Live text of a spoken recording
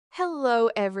Hello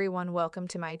everyone, welcome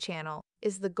to my channel.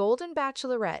 Is the Golden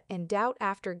Bachelorette in doubt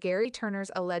after Gerry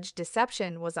Turner's alleged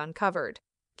deception was uncovered?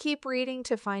 Keep reading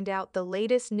to find out the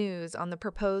latest news on the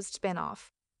proposed spinoff.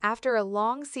 After a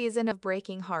long season of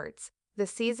breaking hearts, the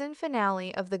season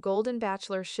finale of The Golden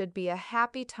Bachelor should be a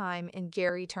happy time in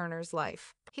Gerry Turner's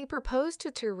life. He proposed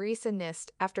to Teresa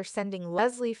Nist after sending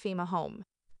Leslie Fima home.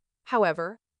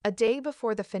 However, a day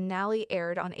before the finale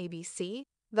aired on ABC,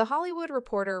 The Hollywood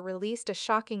Reporter released a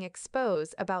shocking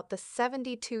expose about the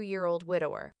 72-year-old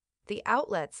widower. The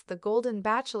outlet's The Golden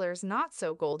Bachelor's Not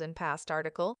So Golden Past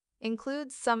article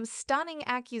includes some stunning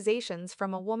accusations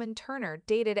from a woman Turner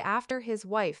dated after his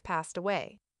wife passed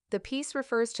away. The piece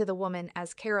refers to the woman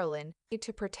as Carolyn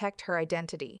to protect her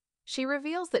identity. She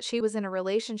reveals that she was in a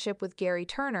relationship with Gerry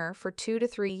Turner for 2 to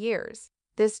 3 years.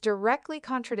 This directly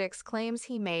contradicts claims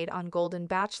he made on Golden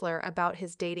Bachelor about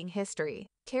his dating history.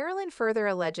 Carolyn further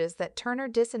alleges that Turner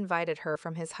disinvited her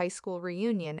from his high school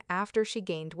reunion after she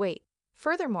gained weight.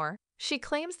 Furthermore, she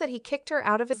claims that he kicked her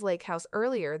out of his lake house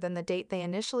earlier than the date they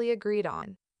initially agreed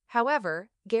on. However,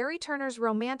 Gerry Turner's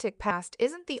romantic past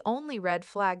isn't the only red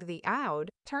flag the out.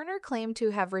 Turner claimed to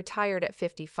have retired at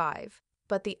 55,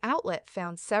 but the outlet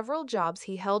found several jobs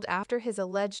he held after his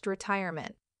alleged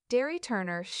retirement. Gerry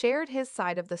Turner shared his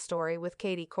side of the story with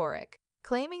Katie Couric,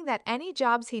 claiming that any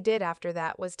jobs he did after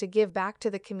that was to give back to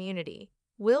the community.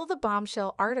 Will the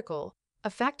bombshell article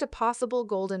affect a possible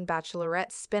Golden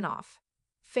Bachelorette spinoff?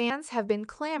 Fans have been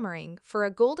clamoring for a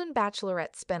Golden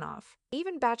Bachelorette spinoff.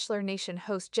 Even Bachelor Nation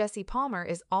host Jesse Palmer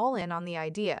is all in on the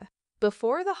idea.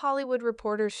 Before The Hollywood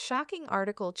Reporter's shocking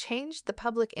article changed the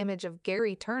public image of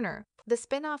Gerry Turner, the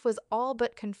spinoff was all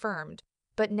but confirmed.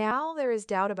 But now there is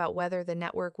doubt about whether the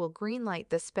network will greenlight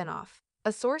the spinoff.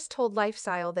 A source told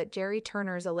Lifestyle that Gerry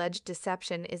Turner's alleged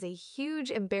deception is a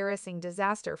huge, embarrassing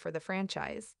disaster for the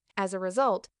franchise. As a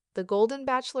result, the Golden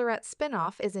Bachelorette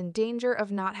spinoff is in danger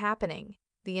of not happening.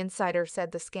 The insider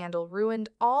said the scandal ruined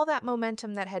all that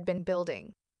momentum that had been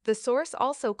building. The source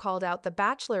also called out the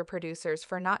Bachelor producers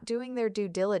for not doing their due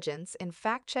diligence in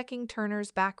fact-checking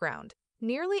Turner's background.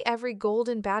 Nearly every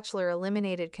Golden Bachelor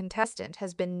eliminated contestant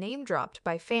has been name-dropped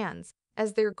by fans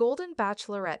as their Golden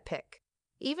Bachelorette pick.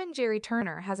 Even Gerry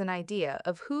Turner has an idea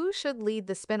of who should lead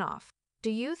the spinoff.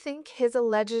 Do you think his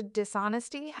alleged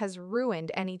dishonesty has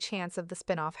ruined any chance of the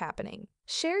spinoff happening?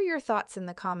 Share your thoughts in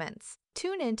the comments.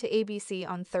 Tune in to ABC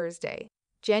on Thursday,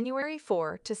 January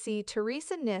 4, to see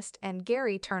Teresa Nist and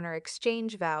Gerry Turner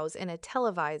exchange vows in a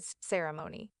televised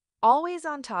ceremony. Always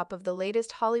on top of the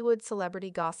latest Hollywood celebrity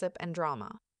gossip and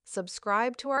drama.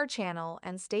 Subscribe to our channel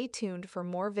and stay tuned for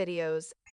more videos